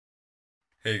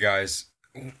Hey guys,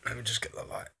 ooh, let me just get the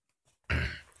light.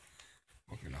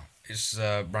 Fucking hell. It's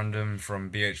Brandon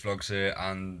from BH Vlogs here,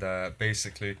 and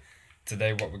basically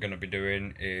today what we're going to be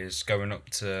doing is going up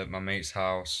to my mate's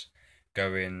house,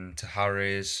 going to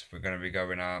Harry's. We're going to be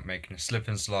going out making a slip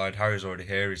and slide. Harry's already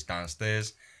here, he's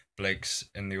downstairs. Blake's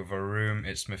in the other room.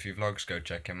 It's Smithy Vlogs, go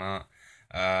check him out.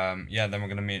 Yeah, then we're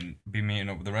going to be meeting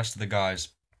up with the rest of the guys.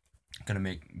 Going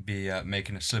to be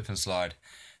making a slip and slide.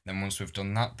 Then once we've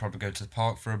done that, probably go to the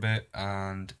park for a bit,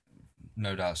 and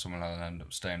no doubt someone will end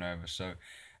up staying over. So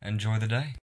enjoy the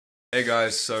day. Hey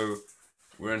guys, so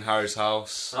we're in Harry's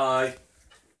house. Hi.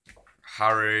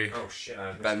 Harry. Oh shit.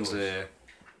 Ben's here.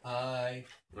 Hi.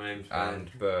 My name's Ben. And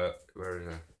Bert. Where is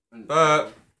he?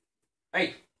 Bert.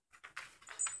 Hey.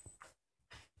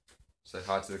 Say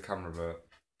hi to the camera, Bert.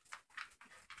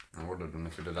 I would have done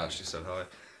if he did actually said hi.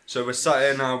 So we're sat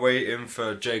here now waiting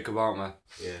for Jacob, aren't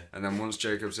we? Yeah. And then once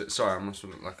Jacob's... Sorry, I must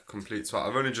look like a complete twat.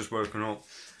 I've only just woken up.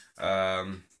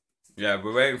 Yeah,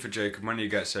 we're waiting for Jacob. When he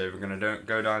gets here, we're going to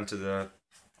go down to the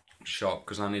shop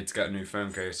because I need to get a new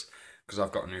phone case because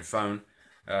I've got a new phone.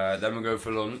 Then we'll go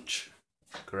for lunch,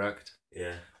 correct?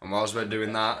 Yeah. And whilst we're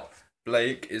doing that,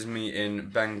 Blake is meeting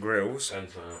Ben Grills.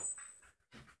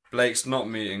 Blake's not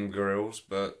meeting Grills,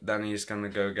 but then he's going to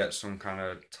go get some kind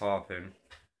of tarping.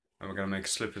 And we're going to make a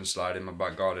slip and slide in my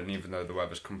back garden, even though the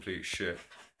weather's complete shit.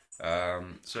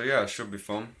 So yeah, it should be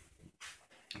fun.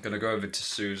 I'm going to go over to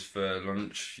Sue's for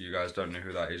lunch. You guys don't know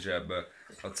who that is yet, but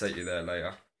I'll take you there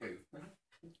later.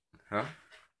 Huh?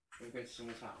 We're going to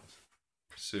someone's house.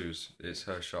 Sue's. It's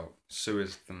her shop. Sue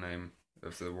is the name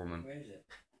of the woman. Where is it?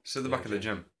 It's at the back of the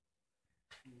gym.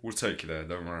 We'll take you there,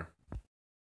 don't worry.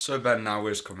 So Ben now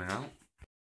is coming out.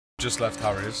 Just left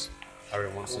Harry's.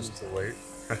 Harry wants us to wait.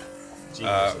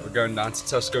 We're going down to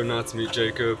Tesco now to meet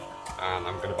Jacob, and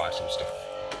I'm going to buy some stuff.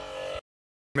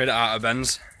 Made it out of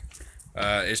Ben's.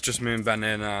 It's just me and Ben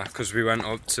here now, because we went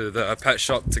up to the pet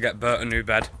shop to get Bert a new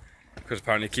bed, because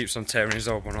apparently he keeps on tearing his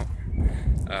old one up.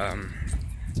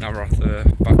 Now we're off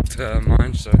back to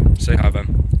mine, so say hi,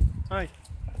 Ben. Hi.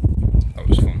 That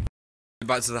was fun.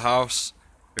 Back to the house.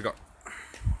 We got...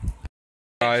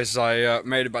 Guys, I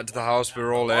made it back to the house,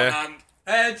 we're all here. Hand,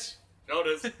 heads,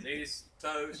 shoulders, knees,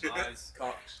 toes, eyes,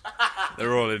 cocks.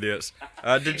 They're all idiots.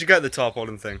 Did you get the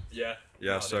tarpaulin thing? Yeah.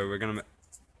 Yeah, so we're gonna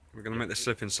make the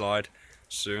slip and slide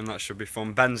soon. That should be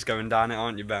fun. Ben's going down it,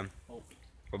 aren't you, Ben? Oh.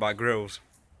 What about Grills?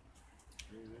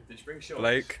 Did you bring shorts?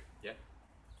 Blake? Yeah.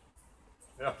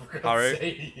 Harry?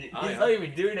 He's not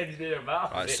even doing anything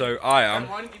about Right, it. so I am.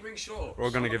 Why didn't you bring shorts? We're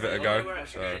all gonna give it a go.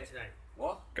 So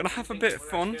What? gonna have a bit of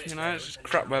fun, you know. It's just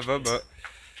crap weather, but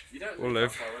we'll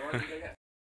live.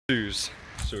 Shoes.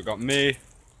 So we've got me,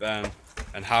 Ben,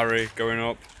 and Harry going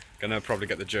up. Gonna probably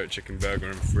get the jerk chicken burger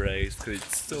and fries because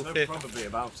it's still here. Probably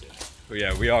about it. But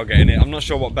yeah, we are getting it. I'm not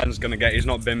sure what Ben's gonna get. He's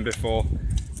not been before.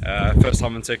 First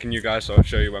time I'm taking you guys, so I'll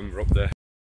show you when we're up there.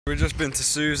 We've just been to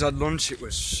Sue's, had lunch. It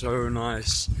was so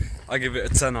nice. I give it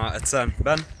a 10 out of 10.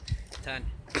 Ben? 10.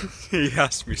 He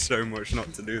asked me so much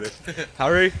not to do this.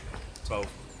 Harry? 12.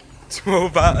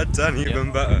 12 out of 10,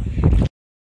 even better.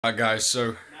 Alright guys,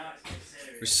 so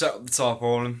we set up the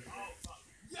tarpaulin.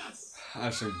 I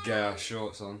have some gay ass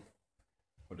shorts on.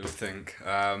 What do we think?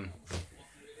 I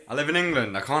live in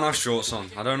England, I can't have shorts on.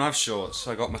 I don't have shorts.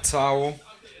 I got my towel.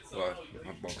 Well,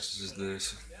 my boxes is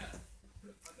this.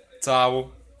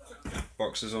 Towel.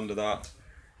 Boxes under that.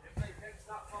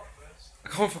 I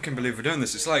can't fucking believe we're doing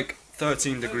this. It's like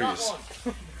 13 degrees.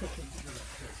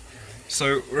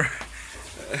 So we're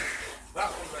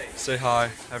say hi,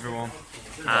 everyone.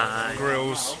 Hi.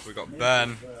 Grills. We've got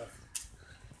Ben.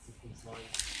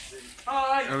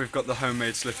 Hi. And we've got the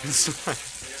homemade slip and slide.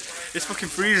 It's fucking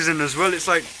freezing as well. It's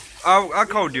like, how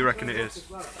cold do you reckon it is?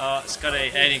 It's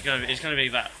gonna be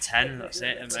about 10. That's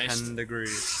it at most. 10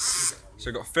 degrees. So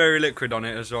we've got fairy liquid on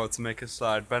it as well to make a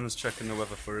slide. Ben's checking the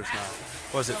weather for us now.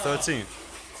 What is it, 13?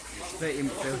 13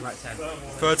 feels like 10.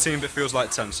 13 but feels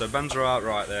like 10, so Ben's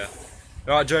right there.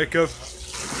 Alright Jacob.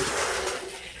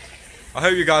 I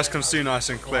hope you guys can see nice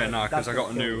and clear now because I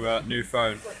got a new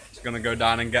phone. So I'm gonna go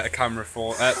down and get a camera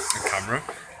for a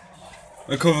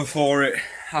cover for it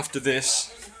after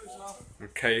this. A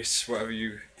case, whatever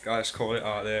you guys call it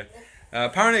out there.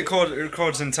 Apparently it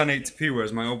records in 1080p,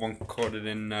 whereas my old one recorded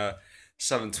in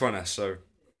 720, so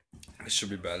this should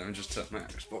be better. Let me just take my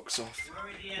Xbox off.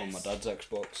 On my dad's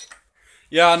Xbox.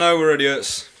 Yeah, I know we're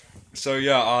idiots. So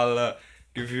yeah, I'll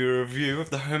give you a review of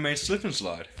the homemade slip and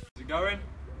slide. How's it going?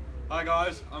 Hi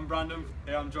guys, I'm Brandon.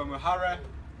 Here I'm joined with Harry,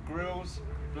 Grills,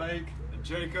 Blake, and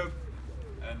Jacob,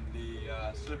 and the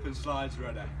slip and slide's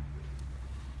ready.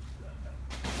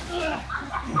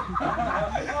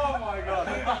 Oh my god.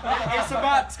 It's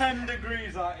about 10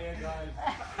 degrees out here, guys.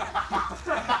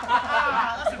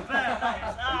 That's a bear,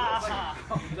 that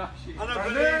is. And I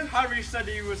believe Harry said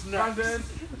he was next. Brandon.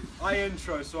 I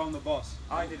intro, so I'm the boss.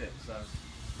 I did it, so.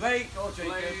 Blake or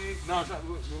Jacob? No,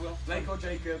 Will. Blake or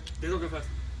Jacob? They'll go first.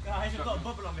 Guys, I've got a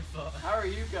bubble on my foot.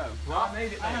 Harry, you go. Well, I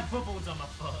made it, I mate. have bubbles on my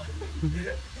foot.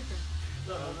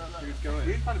 Who's going?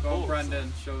 Who's trying to Go on, ball?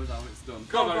 Brandon, show us how it's done.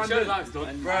 Come on, show us how it's done.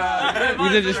 And Brandon. We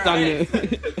did just stand there.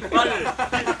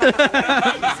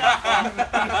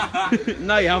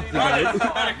 No, you have to, guys.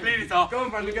 Clean it off. Go on,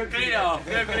 Brandon, go Clean it off.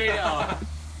 Go clean it off.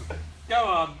 Go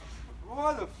on.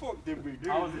 Why the fuck did we do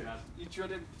How was this? it, man? You tried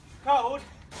him. Cold.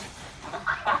 You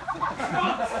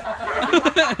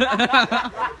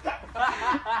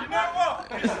know what?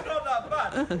 It's not that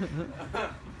bad.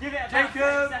 Give it about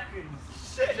Jacob. 30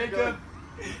 seconds.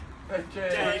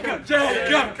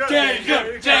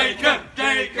 Jacob.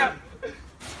 Jacob.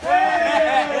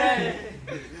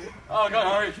 Oh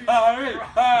God, hurry.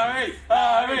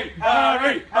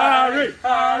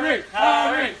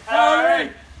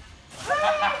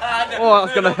 Oh,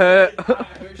 that's gonna hurt.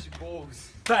 Hurts your balls.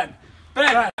 Ben,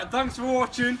 Thanks for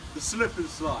watching the slip and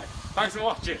slide. thanks for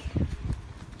watching.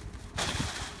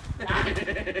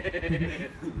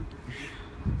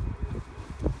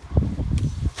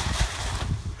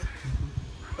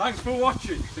 Thanks for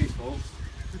watching. Please, Paul.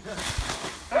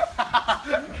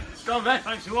 Go on, Ben.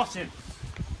 Thanks for watching.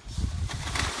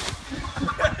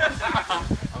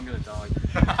 I'm gonna die.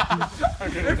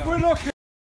 If we're looking.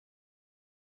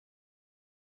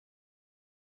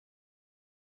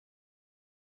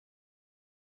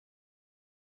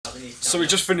 So we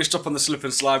just finished up on the slip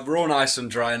and slide. We're all nice and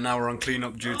dry, and now we're on clean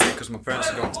up duty because my parents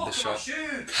have gone to the shop.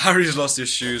 Harry's lost his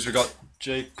shoes. We got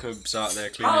Jacob's out there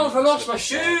cleaning. How up have I the lost slip my and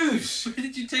slide. shoes? Where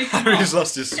did you take them? Harry's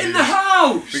lost his shoes. In the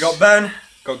house! We got Ben,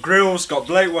 got Grills, got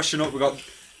Blake washing up. We got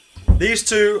these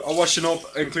two are washing up,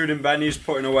 including Ben. He's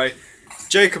putting away.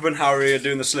 Jacob and Harry are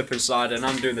doing the slip and slide, and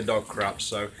I'm doing the dog crap.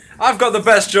 So I've got the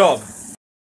best job.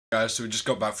 Guys, so we just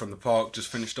got back from the park, just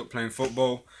finished up playing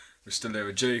football. We're still there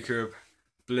with Jacob,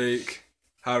 Blake,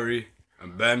 Harry,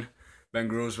 and Ben. Ben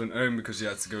Grills went home because he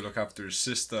had to go look after his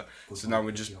sister. So now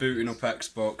we're just booting up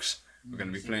Xbox. We're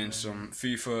going to be playing some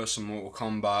FIFA, some Mortal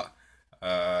Kombat.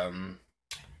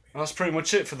 That's pretty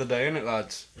much it for the day, isn't it,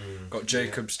 lads? Got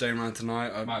Jacob staying around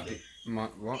tonight. Might be.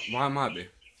 What? Why might be?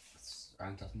 I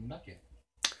haven't told them that yet.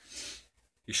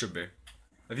 You should be.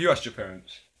 Have you asked your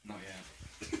parents? Not yet.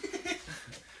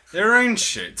 They arrange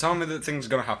shit. Tell me that things are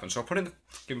going to happen. So I'll put it in the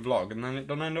fucking vlog and then it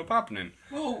don't end up happening.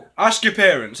 Whoa! Ask your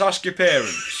parents. Ask your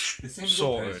parents. The same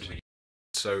Sorted.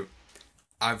 So,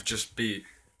 I've just beat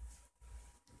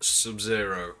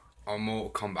Sub-Zero on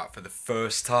Mortal Kombat for the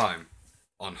first time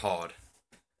on hard.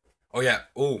 Oh yeah,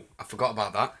 I forgot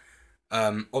about that.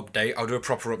 Update, I'll do a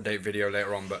proper update video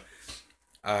later on, but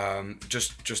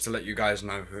just to let you guys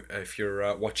know, if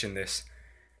you're watching this,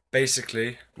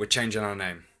 basically, we're changing our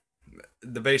name.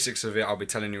 The basics of it I'll be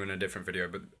telling you in a different video,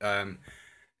 but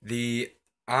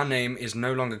our name is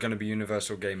no longer going to be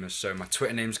Universal Gamers, so my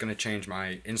Twitter name's going to change,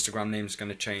 my Instagram name's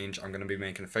going to change, I'm going to be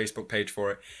making a Facebook page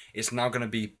for it. It's now going to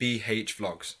be BH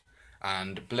Vlogs,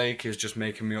 and Blake is just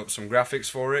making me up some graphics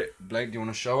for it. Blake, do you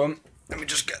want to show them? Let me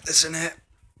just get this in here.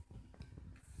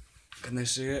 Can they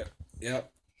see it?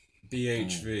 Yep.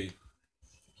 BHV.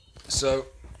 So,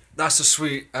 that's a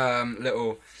sweet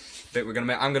little bit we're going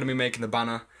to make. I'm going to be making the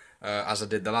banner, as I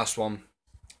did the last one.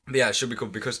 But yeah, it should be cool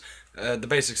because the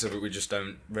basics of it, we just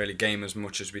don't really game as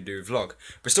much as we do vlog.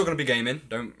 We're still going to be gaming,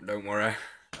 don't worry.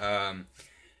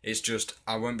 It's just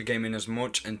I won't be gaming as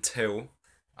much until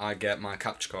I get my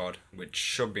capture card, which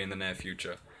should be in the near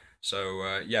future.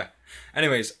 So yeah.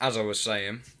 Anyways, as I was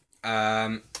saying,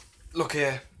 look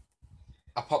here.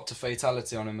 I popped a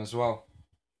fatality on him as well.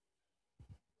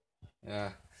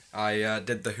 Yeah, I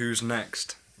did the Who's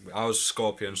Next. I was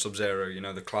Scorpion, Sub-Zero, you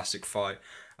know, the classic fight.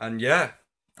 And yeah,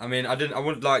 I mean, I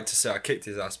wouldn't like to say I kicked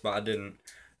his ass, but I didn't.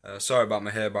 Sorry about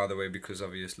my hair, by the way, because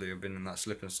obviously I've been in that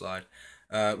slip and slide.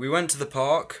 We went to the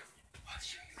park,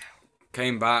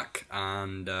 came back,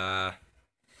 and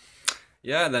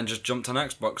yeah, then just jumped on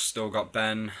Xbox. Still got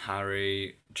Ben,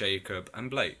 Harry, Jacob, and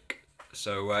Blake.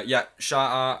 So yeah,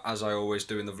 shout out, as I always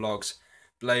do in the vlogs.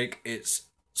 Blake, it's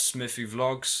Smithy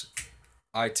Vlogs,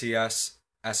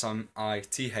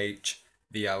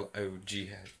 ITSSMITHVLOG.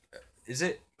 Is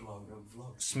it?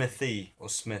 Smithy or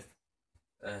Smith?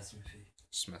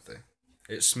 Smithy.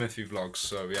 It's Smithy Vlogs,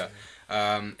 so yeah.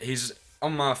 He's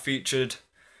on my featured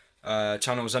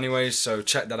channels anyways, so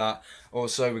check that out.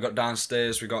 Also, we got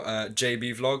downstairs, we got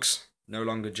JB Vlogs. No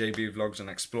longer JB Vlogs and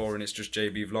Exploring, it's just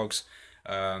JB Vlogs.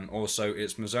 Also,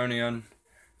 it's Mazonian.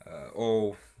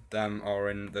 All them are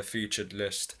in the featured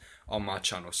list on my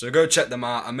channel. So go check them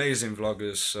out. Amazing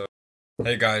vloggers. So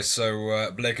hey guys,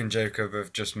 so Blake and Jacob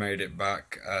have just made it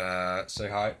back. Say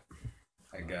hi.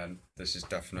 Again, this is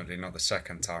definitely not the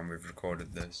second time we've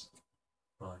recorded this.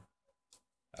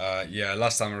 Yeah,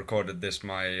 last time I recorded this,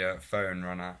 my phone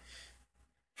ran out.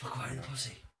 Fuck right in the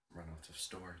pussy. Run out of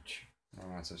storage.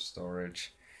 Run out of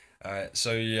storage.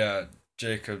 So yeah,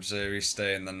 Jacob's here, he's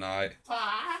staying the night.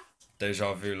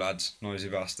 Deja vu, lads. Noisy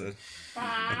bastard.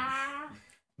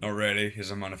 Not really,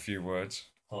 he's a man of few words.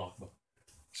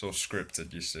 It's all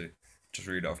scripted, you see. Just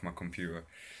read it off my computer.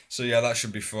 So yeah, that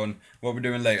should be fun. What we're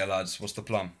doing later, lads? What's the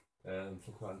plan?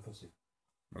 Fuck right in the pussy.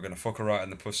 We're gonna fuck her right in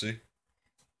the pussy.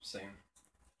 Same.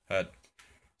 Head.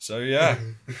 So yeah.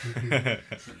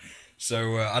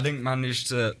 So I didn't manage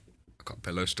to. I got a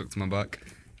pillow stuck to my back.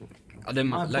 I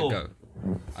didn't let go.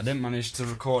 I didn't manage to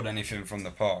record anything from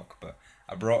the park, but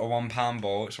I brought a £1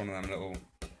 ball. It's one of them little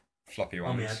floppy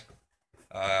ones.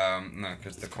 No,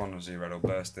 because the corners here had all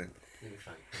bursted.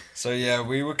 So yeah,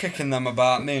 we were kicking them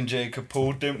about. Me and Jacob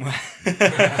pulled, didn't we?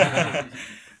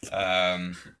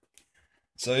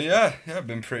 So yeah,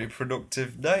 been pretty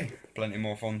productive day. Plenty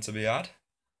more fun to be had.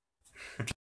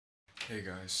 Hey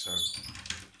guys, so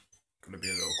gonna be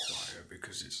a little quieter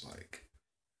because it's like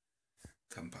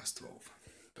 12:10.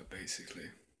 But basically,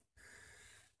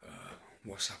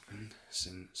 what's happened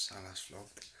since I last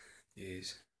vlogged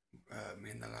is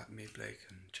me, Blake,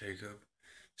 and Jacob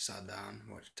sat down,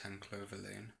 watched 10 Clover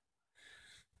Lane.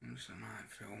 It was a night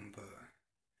film, but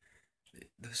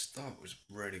the start was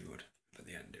really good, but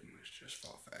the ending was just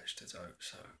far-fetched as hope.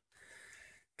 So,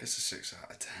 guess a 6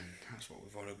 out of 10. That's what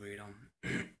we've all agreed on.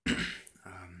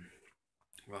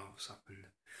 Well, what's happened?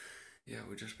 Yeah,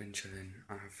 we've just been chilling.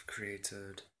 I've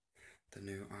created the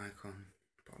new icon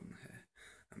bottom here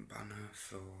and banner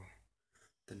for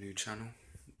the new channel,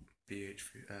 BH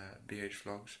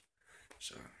Vlogs.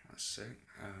 So that's it.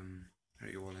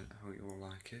 Hope you all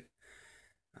like it.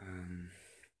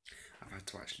 I've had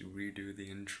to actually redo the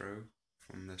intro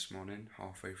from this morning,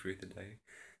 halfway through the day,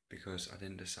 because I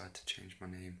didn't decide to change my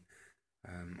name,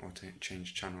 or to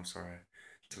change channel, sorry,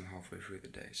 till halfway through the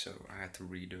day. So I had to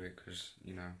redo it because,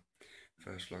 you know,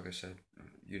 first vlog I said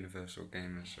Universal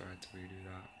Gamer, so I had to redo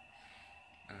that.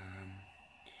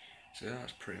 So yeah,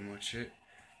 that's pretty much it.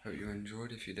 Hope you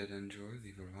enjoyed. If you did enjoy,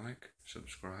 leave a like,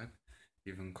 subscribe,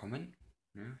 even comment.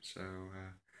 Yeah, so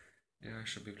yeah, I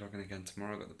should be vlogging again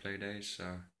tomorrow. I got the play days,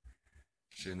 so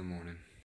see you in the morning.